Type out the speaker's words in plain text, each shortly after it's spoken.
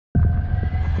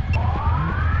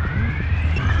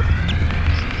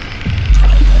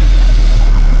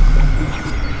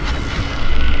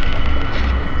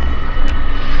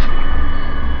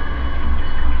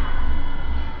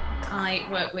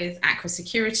work with Aqua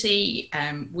Security.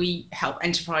 We help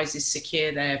enterprises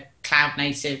secure their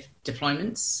cloud-native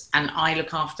deployments, and I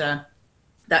look after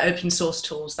the open source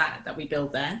tools that we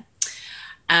build there.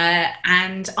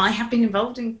 And I have been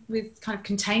involved with kind of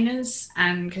containers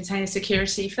and container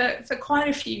security for quite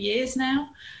a few years now.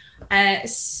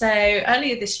 So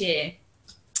earlier this year,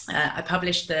 I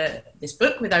published this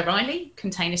book with O'Reilly,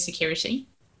 Container Security.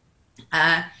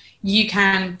 You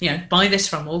can buy this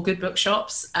from all good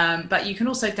bookshops, but you can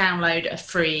also download a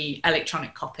free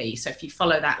electronic copy. So if you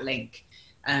follow that link,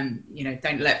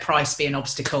 don't let price be an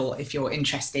obstacle if you're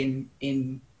interested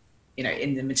in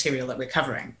the material that we're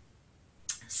covering.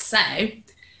 So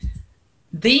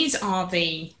these are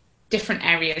the different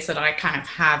areas that I kind of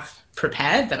have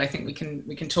prepared that I think we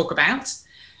can talk about.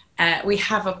 We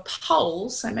have a poll,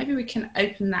 so maybe we can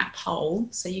open that poll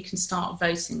so you can start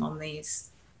voting on these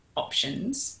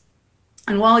options.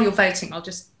 And while you're voting, I'll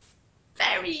just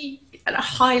very at a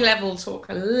high level talk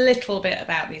a little bit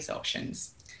about these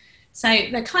options. So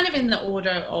they're kind of in the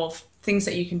order of things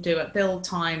that you can do at build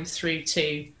time through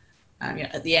to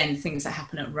at the end, things that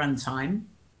happen at runtime.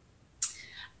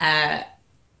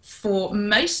 For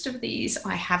most of these,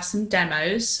 I have some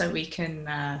demos so we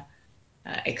can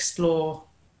explore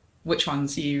which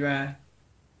ones we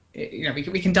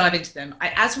can dive into them.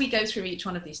 As we go through each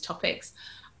one of these topics,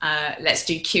 let's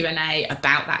do Q&A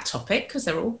about that topic because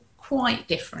they're all quite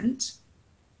different.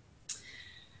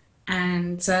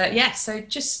 And so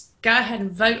just go ahead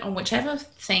and vote on whichever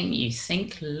thing you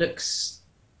think looks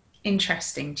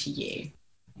interesting to you.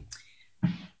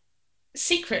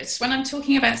 Secrets. When I'm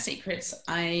talking about secrets,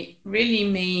 I really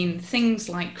mean things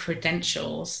like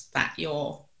credentials that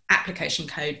your application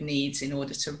code needs in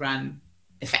order to run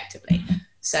effectively.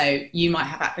 So you might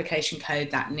have application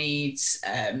code that needs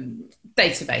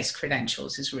database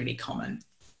credentials is really common.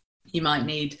 You might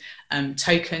need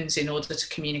tokens in order to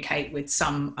communicate with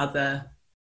some other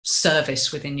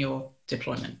service within your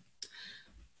deployment.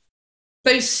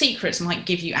 Those secrets might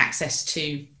give you access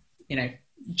to,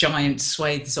 giant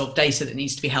swathes of data that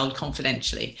needs to be held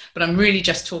confidentially. But I'm really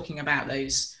just talking about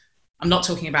those. I'm not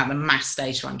talking about the mass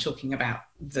data. I'm talking about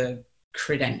the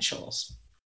credentials.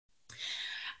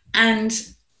 And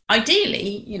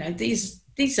ideally,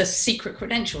 these are secret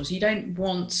credentials. You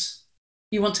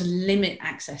want to limit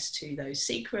access to those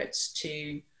secrets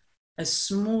to a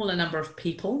smaller number of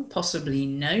people, possibly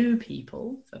no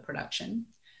people for production,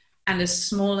 and a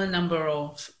smaller number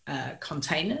of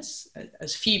containers,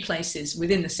 as few places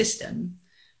within the system,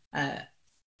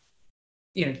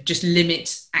 just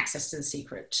limit access to the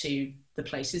secret to the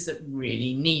places that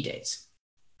really need it.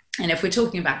 And if we're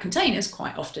talking about containers,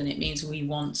 quite often it means we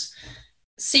want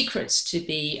secrets to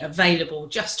be available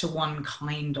just to one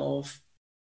kind of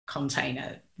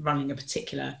container running a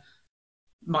particular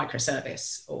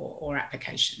microservice or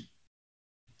application.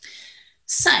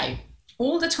 So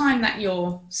all the time that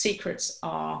your secrets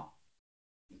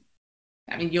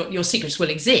your secrets will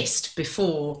exist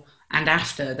before and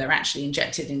after they're actually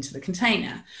injected into the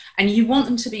container, and you want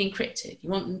them to be encrypted. You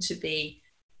want them to be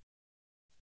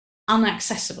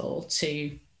unaccessible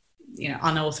to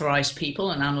unauthorized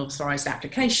people and unauthorized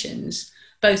applications,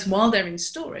 both while they're in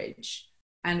storage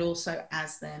and also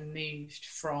as they're moved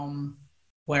from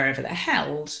wherever they're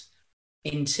held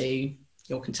into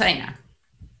your container.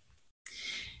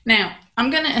 Now, I'm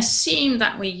going to assume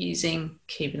that we're using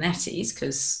Kubernetes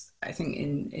because I think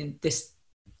in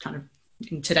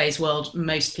today's world,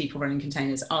 most people running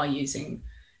containers are using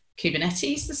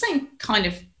Kubernetes. The same kind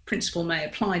of principle may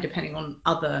apply depending on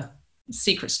other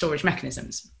secret storage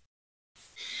mechanisms.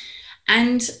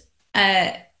 And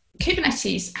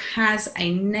Kubernetes has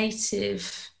a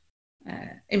native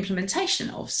implementation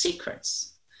of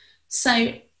secrets.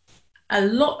 So a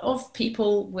lot of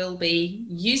people will be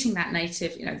using that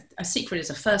native, a secret is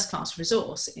a first-class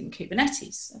resource in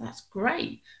Kubernetes. So that's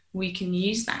great. We can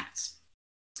use that.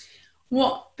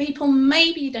 What people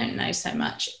maybe don't know so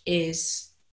much is,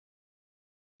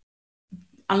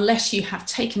 unless you have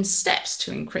taken steps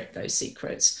to encrypt those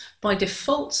secrets, by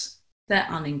default, they're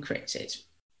unencrypted.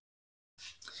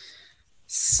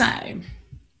 So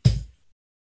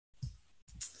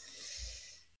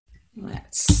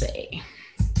let's see.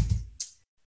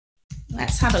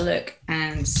 Let's have a look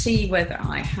and see whether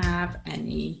I have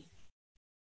any.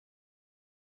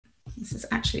 This is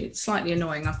actually slightly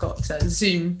annoying. I've got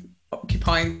Zoom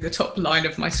occupying the top line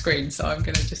of my screen, so I'm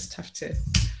going to just have to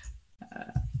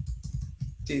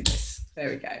do this. There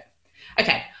we go.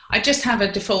 Okay, I just have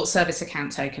a default service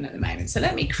account token at the moment. So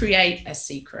let me create a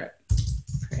secret.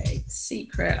 Create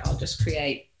secret. I'll just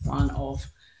create one of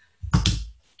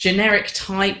generic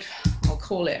type. I'll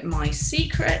call it my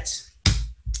secret.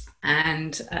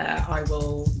 and I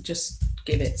will just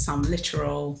give it some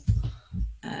literal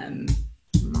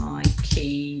my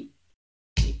key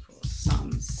equals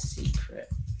some secret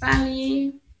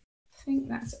value. I think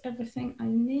that's everything I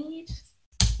need.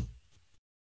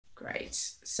 Great.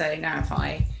 So now if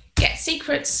I get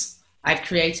secrets, I've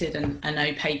created an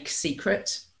opaque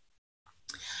secret.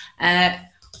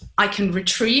 I can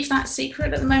retrieve that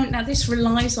secret at the moment. Now this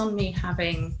relies on me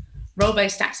having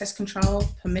role-based access control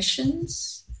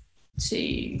permissions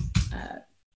to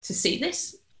see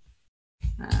this.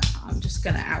 I'm just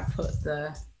going to output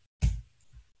the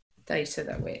data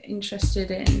that we're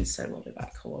interested in. So what did I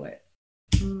call it?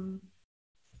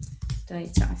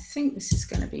 Data. I think this is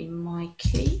going to be my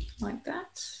key, like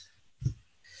that.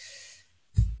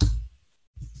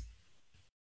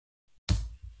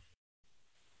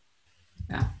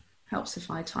 Yeah, helps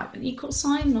if I type an equal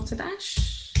sign, not a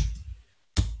dash.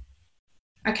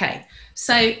 Okay,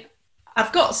 so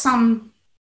I've got something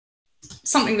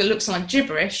that looks like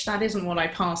gibberish. That isn't what I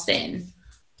passed in,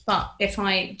 but if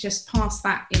I just pass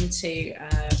that into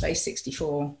base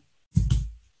 64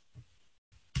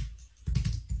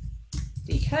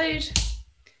 decode,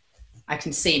 I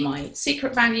can see my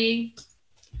secret value.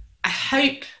 I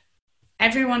hope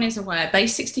everyone is aware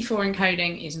base 64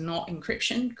 encoding is not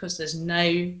encryption because there's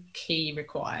no key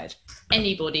required.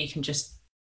 Anybody can just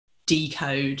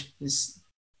decode.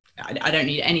 I don't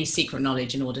need any secret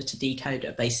knowledge in order to decode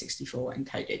a base 64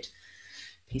 encoded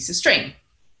piece of string.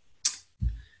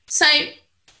 So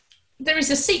there is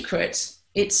a secret.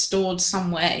 It's stored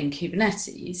somewhere in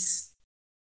Kubernetes.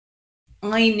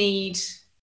 I need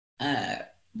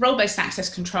role-based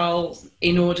access control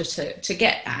in order to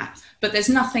get that, but there's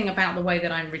nothing about the way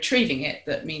that I'm retrieving it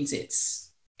that means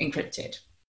it's encrypted.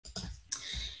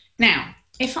 Now,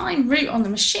 if I'm root on the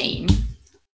machine,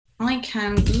 I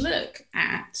can look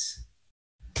at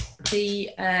the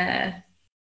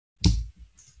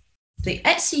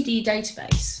etcd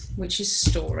database, which is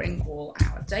storing all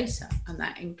our data, and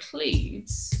that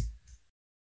includes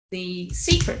the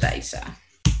secret data.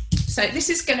 So this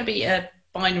is going to be a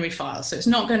binary file, so it's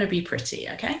not going to be pretty,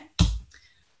 okay?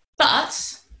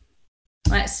 But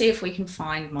let's see if we can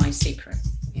find my secret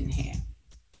in here.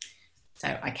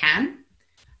 So I can,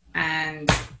 and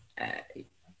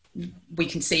we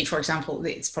can see, for example,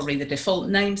 it's probably the default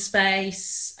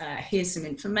namespace. Here's some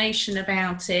information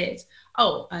about it.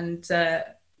 Oh, and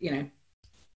you know,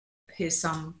 here's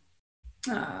some.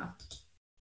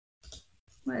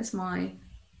 Where's my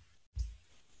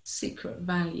secret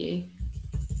value?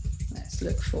 Let's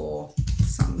look for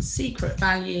some secret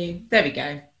value. There we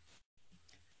go.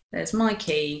 There's my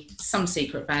key, some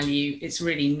secret value. It's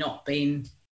really not been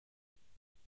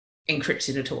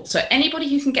encrypted at all. So anybody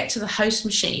who can get to the host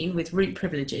machine with root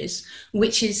privileges,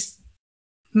 which is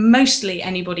mostly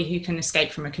anybody who can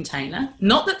escape from a container,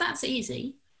 not that that's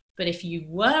easy, but if you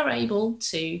were able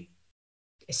to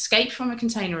escape from a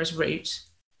container as root,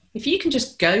 if you can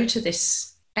just go to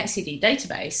this etcd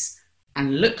database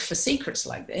and look for secrets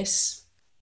like this,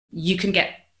 you can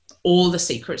get all the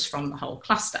secrets from the whole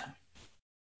cluster,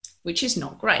 which is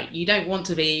not great. You don't want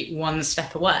to be one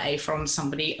step away from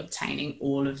somebody obtaining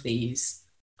all of these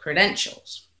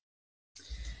credentials.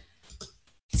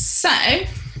 So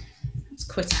let's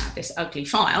quit out this ugly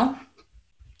file.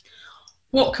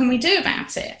 What can we do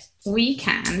about it? We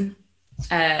can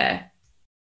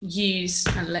use,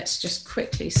 and let's just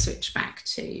quickly switch back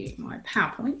to my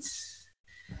PowerPoint.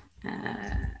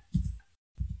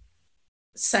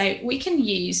 So we can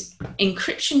use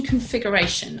encryption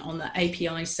configuration on the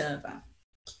API server.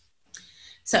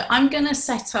 So I'm going to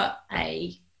set up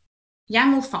a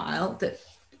YAML file that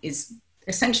is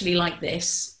essentially like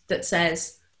this, that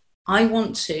says, I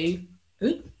want to,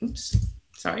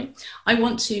 I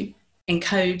want to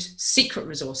encode secret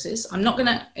resources. I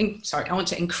want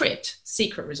to encrypt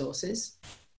secret resources.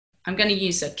 I'm going to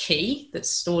use a key that's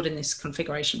stored in this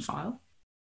configuration file.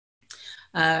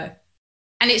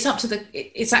 And it's up to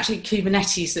it's actually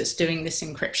Kubernetes that's doing this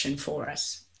encryption for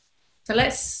us. So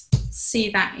let's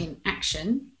see that in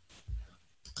action.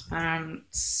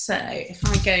 So if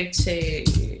I go to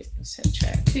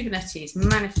Kubernetes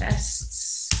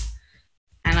manifests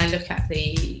and I look at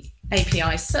the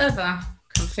API server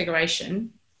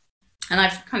configuration, and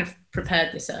I've kind of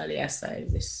prepared this earlier, so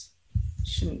this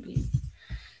shouldn't be,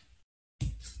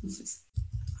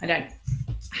 I don't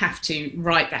have to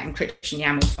write that encryption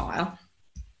YAML file.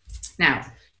 Now,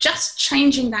 just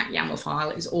changing that YAML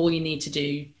file is all you need to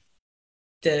do.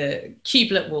 The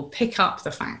kubelet will pick up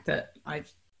the fact that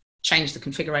I've changed the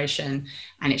configuration,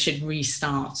 and it should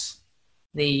restart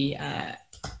the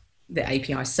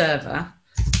API server.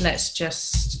 Let's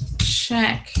just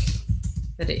check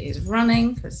that it is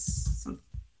running, because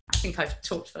I think I've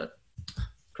talked for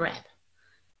grep.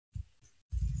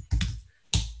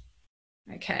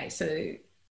 Okay, so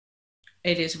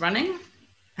it is running,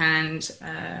 and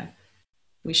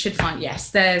we should find,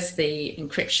 yes, there's the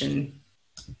encryption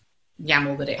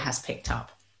YAML that it has picked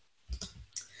up.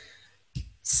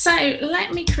 So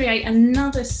let me create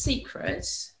another secret,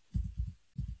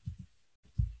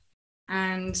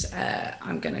 and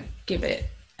I'm going to give it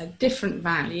a different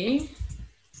value,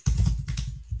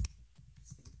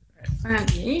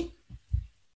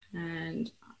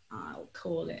 and I'll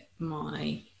call it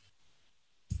my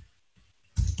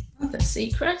other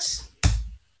secret.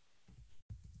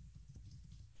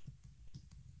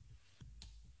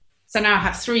 So now I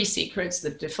have 3 secrets: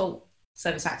 the default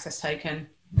service access token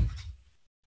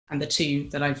and the 2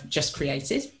 that I've just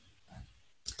created.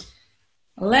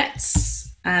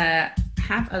 Let's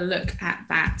have a look at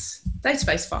that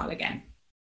database file again.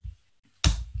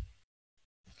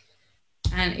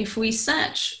 And if we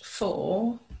search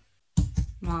for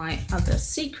my other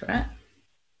secret,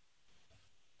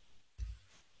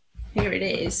 here it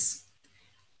is.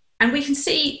 And we can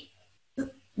see,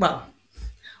 well,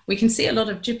 we can see a lot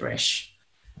of gibberish.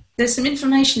 There's some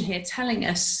information here telling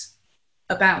us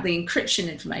about the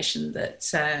encryption information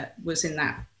that was in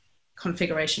that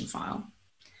configuration file.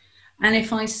 And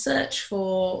if I search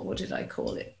for, what did I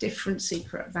call it? Different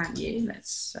secret value.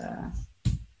 Let's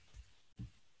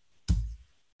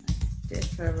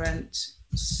different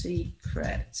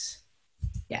secret.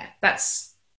 Yeah,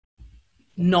 that's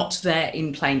not there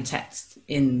in plain text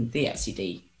in the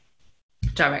etcd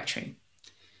directory,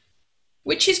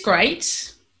 which is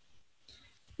great.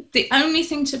 The only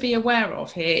thing to be aware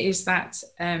of here is that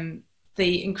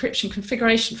the encryption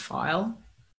configuration file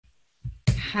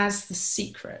has the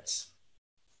secret.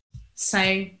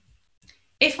 So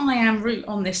if I am root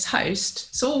on this host,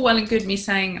 it's all well and good me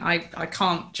saying I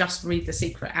can't just read the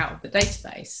secret out of the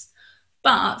database,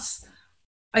 but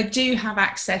I do have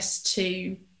access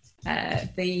to let's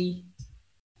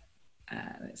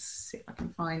see if I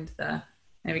can find the,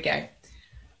 there we go.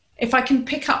 If I can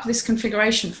pick up this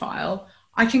configuration file,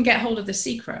 I can get hold of the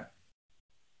secret.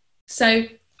 So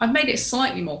I've made it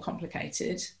slightly more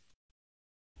complicated,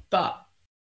 but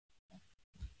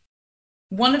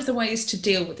one of the ways to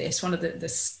deal with this, one of the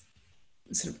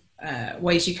sort of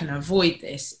ways you can avoid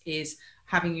this, is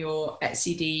having your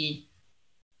etcd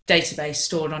database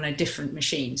stored on a different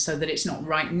machine so that it's not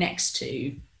right next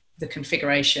to the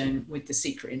configuration with the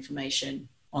secret information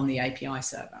on the API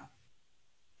server.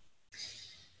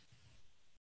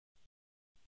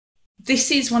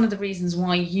 This is one of the reasons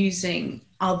why using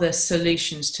other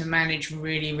solutions to manage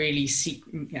really, really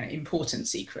important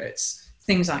secrets,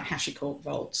 things like HashiCorp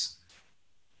Vault,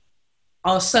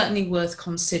 are certainly worth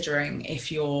considering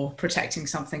if you're protecting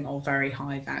something of very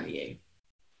high value.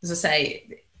 As I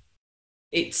say,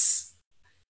 it's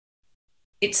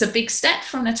a big step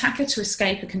for an attacker to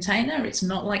escape a container. It's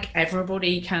not like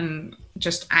everybody can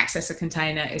just access a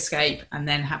container, escape, and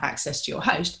then have access to your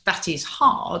host. That is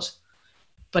hard,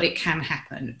 but it can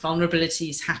happen.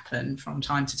 Vulnerabilities happen from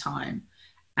time to time.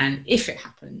 And if it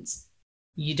happens,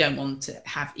 you don't want to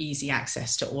have easy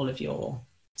access to all of your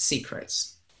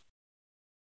secrets.